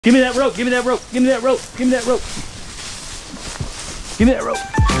Give me that rope, give me that rope, give me that rope, give me that rope. Give me that rope.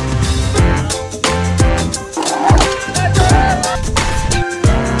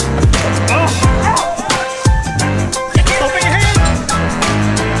 Open your hand.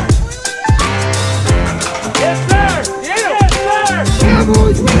 Yes, sir. Yes,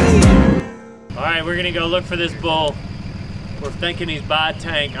 sir. All right, we're gonna go look for this bull. We're thinking he's by a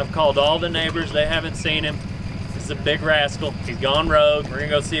tank. I've called all the neighbors, they haven't seen him. This is a big rascal. He's gone rogue. We're gonna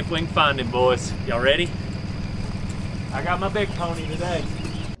go see if we can find him, boys. Y'all ready? I got my big pony today. It's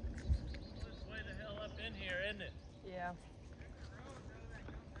way the hell up in here, isn't it? Yeah.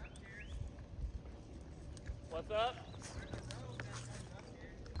 What's up?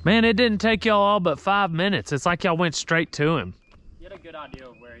 Man, it didn't take y'all all but 5 minutes. It's like y'all went straight to him. You had a good idea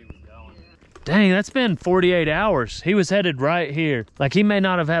of where he was going. Dang, that's been 48 hours. He was headed right here. Like, he may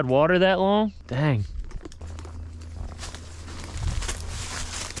not have had water that long. Dang.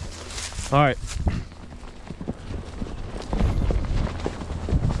 All right.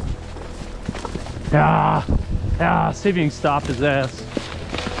 See if you can stop his ass.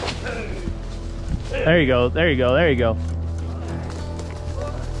 There you go, there you go, there you go.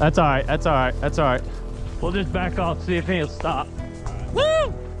 That's all right, that's all right, that's all right. We'll just back off, see if he'll stop.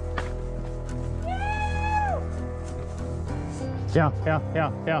 Woo! Yeah.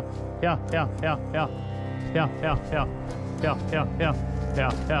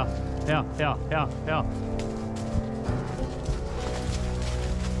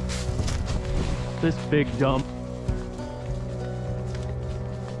 This big dump.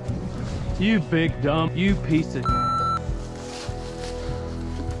 You big dump, you piece of...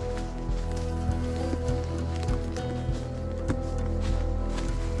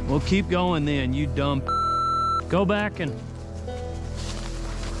 We'll keep going then, you dump. Go back and...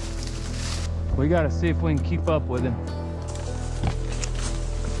 We gotta see if we can keep up with him.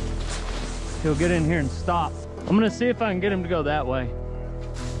 He'll get in here and stop. I'm gonna see if I can get him to go that way.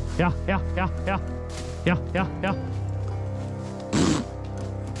 Yeah.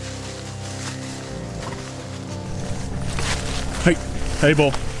 Hey,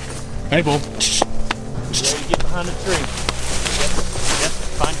 bull. Hey, bull. Ready to get behind a tree. Yep.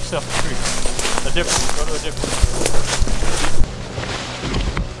 Find yourself a tree. A different one. Go to a different one.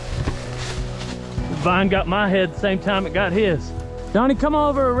 The vine got my head the same time it got his. Donnie, come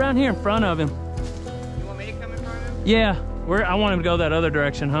over around here in front of him. You want me to come in front of him? Yeah. I want him to go that other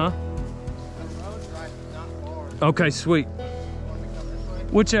direction, huh? The road's right, not far. Okay, sweet. You want me to come this way?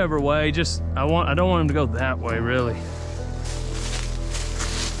 Whichever way, just I don't want him to go that way, really.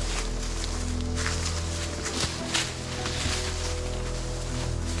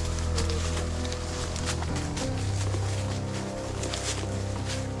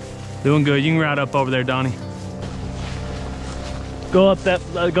 Doing good. You can ride up over there, Donnie. Go up that,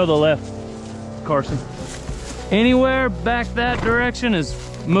 go to the left, Carson. Anywhere back that direction is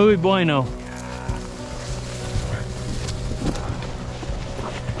muy bueno.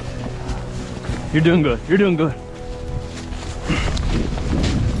 You're doing good. You're doing good.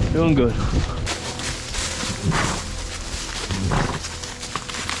 Doing good.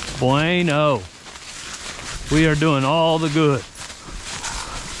 Bueno. We are doing all the good.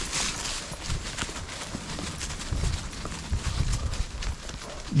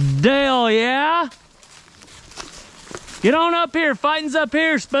 Dale, yeah? Get on up here. Fighting's up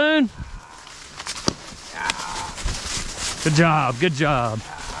here, Spoon. Good job. Good job.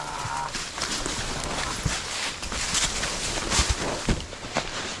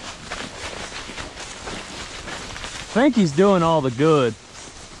 I think he's doing all the good.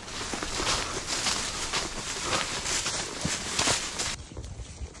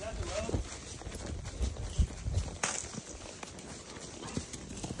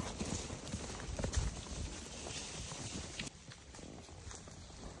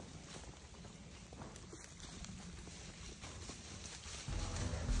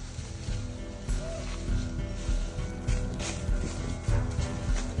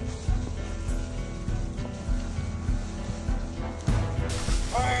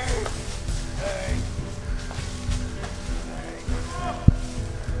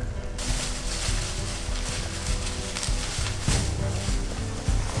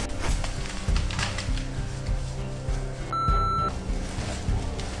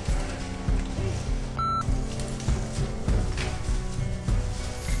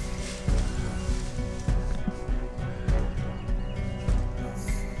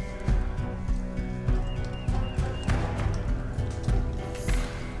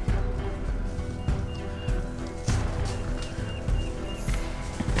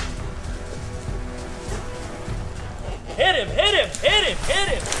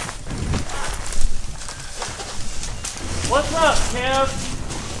 What's up, Kev?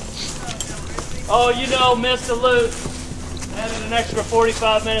 Oh, you know, missed the loot. Added an extra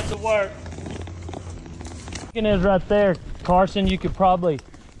 45 minutes of work. It is right there, Carson. You could probably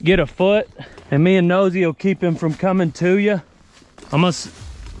get a foot, and me and Nosy will keep him from coming to you.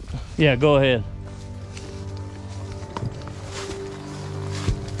 Yeah, go ahead.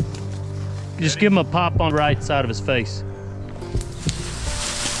 Just give him a pop on the right side of his face.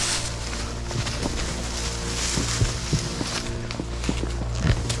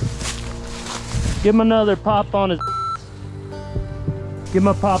 Give him another pop on his. Give him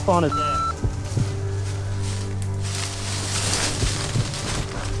a pop on his ass.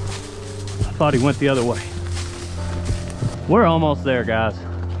 I thought he went the other way. We're almost there, guys.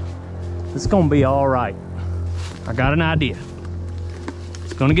 It's gonna be all right. I got an idea.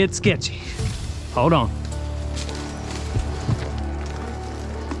 It's gonna get sketchy. Hold on.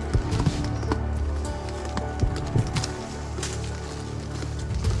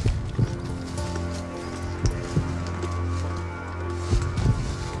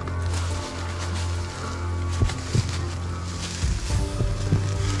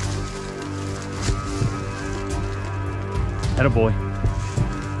 Attaboy.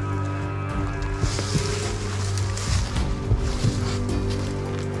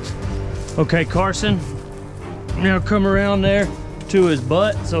 Okay, Carson, now come around there to his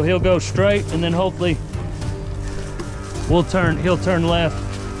butt so he'll go straight, and then hopefully he'll turn left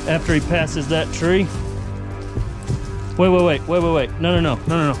after he passes that tree. Wait.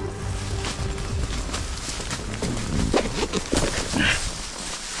 No.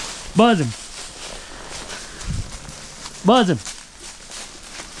 Buzz him. Buzz him.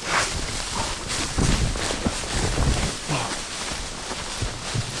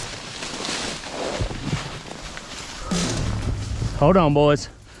 Hold on, boys.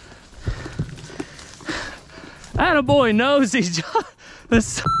 Attaboy knows he's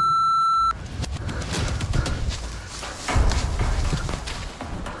this.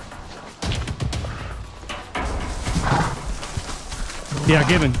 Yeah,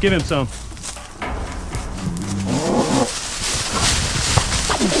 give him some.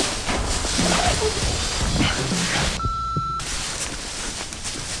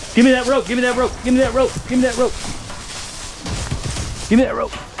 Give me that rope, give me that rope, give me that rope, give me that rope. Give me that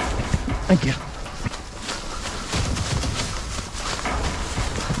rope. Thank you.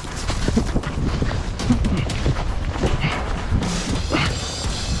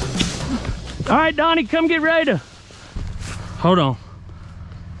 All right, Donnie, come get ready to. Hold on.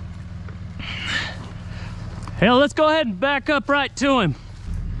 Hell, let's go ahead and back up right to him.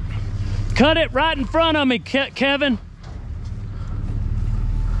 Cut it right in front of me, Kevin.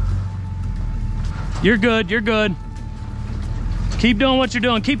 You're good, you're good. Keep doing what you're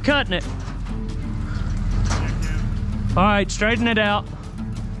doing, keep cutting it. All right, straighten it out.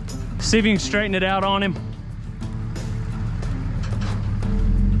 See if you can straighten it out on him.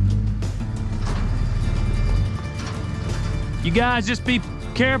 You guys just be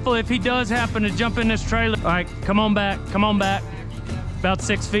careful if he does happen to jump in this trailer. All right, come on back, come on back. About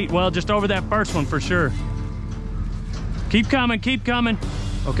 6 feet, well, just over that first one for sure. Keep coming, keep coming.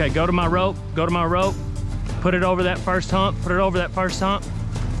 Okay, go to my rope, go to my rope. Put it over that first hump, put it over that first hump.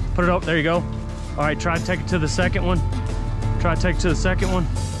 Put it over, there you go. All right, try to take it to the second one. Try to take it to the second one.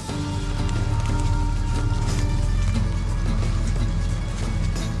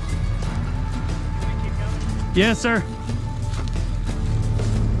 Yes, sir.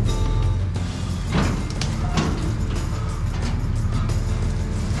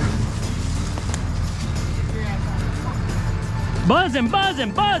 Buzz him, buzz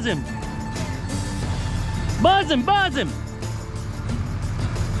him, buzz him. Buzz him, buzz him.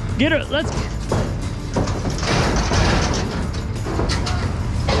 Get her, let's.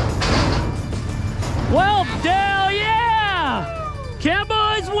 Well, Dale, yeah!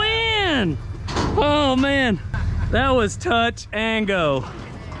 Cowboys win! Oh man, that was touch and go.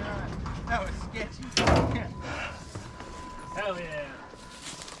 That was sketchy. Hell yeah.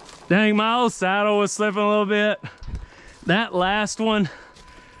 Dang, my old saddle was slipping a little bit. That last one,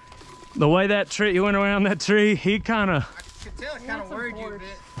 the way that tree, he went around that tree, he kind of. I could tell it kind of worried you a bit.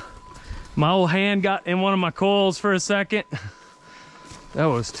 My old hand got in one of my coils for a second. That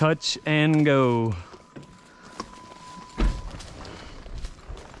was touch and go.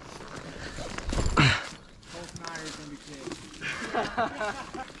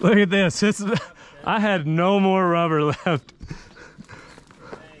 Look at this. I had no more rubber left.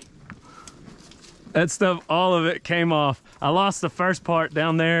 That stuff, all of it came off. I lost the first part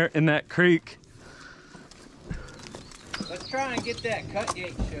down there in that creek. Let's try and get that cut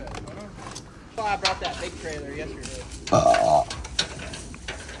gate shut. why I brought that big trailer yesterday.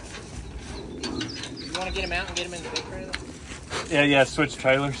 You want to get him out and get him in the big trailer? Yeah, switch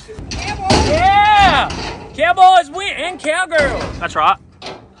trailers. Yeah! Cowboys win and cowgirls. That's right.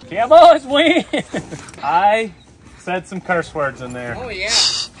 Cowboys win. I said some curse words in there. Oh, yeah.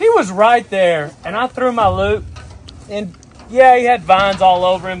 He was right there, and I threw my loop, and yeah, he had vines all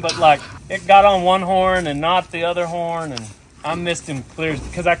over him, but like it got on one horn and not the other horn, and I missed him clear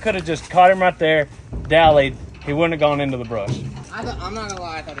because I could have just caught him right there, dallied. He wouldn't have gone into the brush. I'm not gonna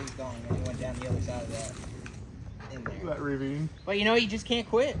lie, I thought he was gone when he went down the other side of that. In there. That ravine. But you know, you just can't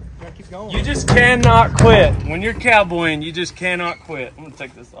quit. You gotta keep going. You just cannot quit. When you're cowboying, you just cannot quit. I'm gonna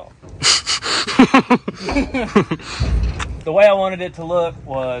take this off. The way I wanted it to look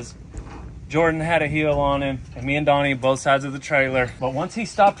was Jordan had a heel on him, and me and Donnie both sides of the trailer. But once he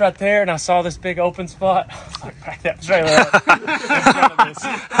stopped right there and I saw this big open spot, I was like, crack that trailer up in front of this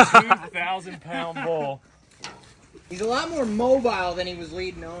 2,000-pound bull. He's a lot more mobile than he was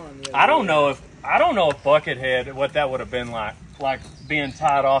leading on. I don't know if Buckethead, what that would have been like being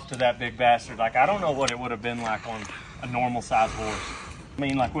tied off to that big bastard. Like, I don't know what it would have been like on a normal size horse. I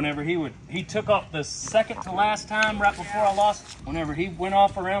mean, like whenever he took off the second to last time right before I lost, whenever he went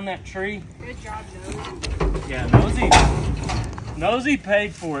off around that tree. Good job, Nosy. Yeah, Nosy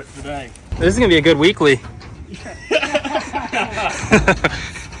paid for it today. This is gonna be a good weekly.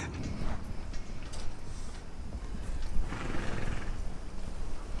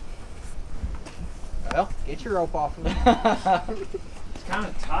 Well, get your rope off of it. It's kind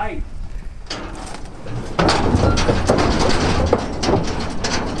of tight.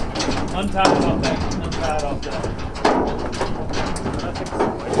 Untie it off that. Untie it off that.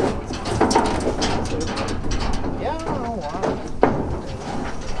 Yeah, I don't know why.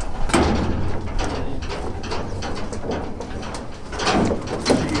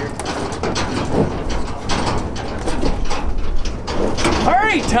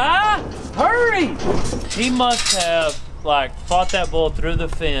 Hurry, Ty! Hurry! He must have like fought that bull through the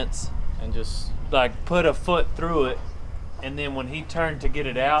fence and just like put a foot through it, and then when he turned to get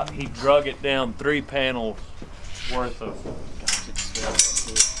it out, he drug it down 3 panels worth of. Gosh,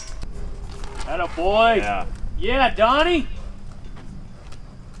 it's Atta boy! Yeah. Yeah, Donnie!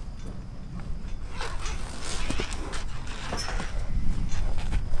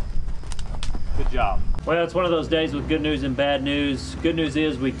 Good job. Well, it's one of those days with good news and bad news. Good news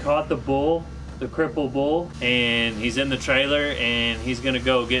is we caught the bull, the crippled bull, and he's in the trailer, and he's gonna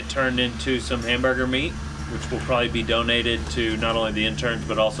go get turned into some hamburger meat, which will probably be donated to not only the interns,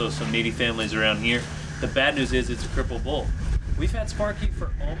 but also some needy families around here. The bad news is it's a crippled bull. We've had Sparky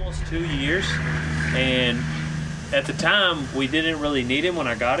for almost 2 years, and at the time, we didn't really need him when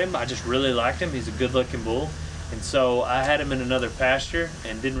I got him. I just really liked him. He's a good-looking bull, and so I had him in another pasture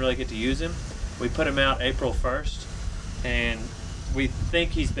and didn't really get to use him. We put him out April 1st, and we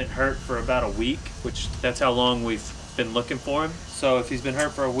think he's been hurt for about a week, which that's how long we've been looking for him. So if he's been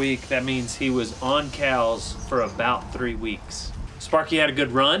hurt for a week, that means he was on cows for about 3 weeks. Sparky had a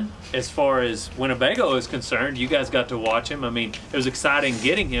good run as far as Winnebago is concerned. You guys got to watch him. I mean, it was exciting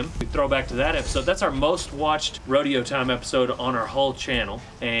getting him. We throw back to that episode. That's our most watched Rodeo Time episode on our whole channel.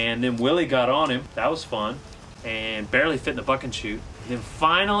 And then Willie got on him. That was fun. And barely fit in the buck and shoot. And then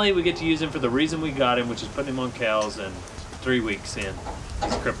finally we get to use him for the reason we got him, which is putting him on cows, and 3 weeks in,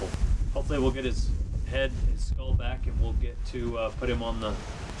 he's crippled. Hopefully we'll get his head, his skull back, and we'll get to put him on the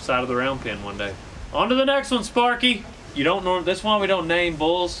side of the round pen one day. On to the next one, Sparky. You don't know this one. We don't name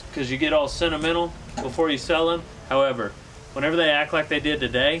bulls because you get all sentimental before you sell them. However, whenever they act like they did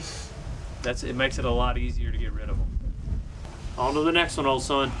today, it makes it a lot easier to get rid of them. On to the next one, old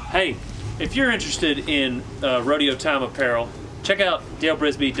son. Hey, if you're interested in Rodeo Time apparel, check out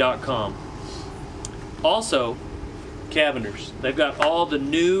dalebrisby.com. Also, Cavenders. They've got all the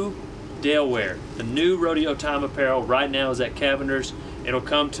new Dale wear. The new Rodeo Time apparel right now is at Cavenders. It'll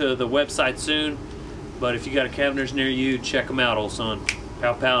come to the website soon, but if you got a Cavenders near you, check them out, old son.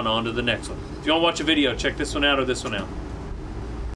 Pow pow, and on to the next one. If you want to watch a video, check this one out or this one out.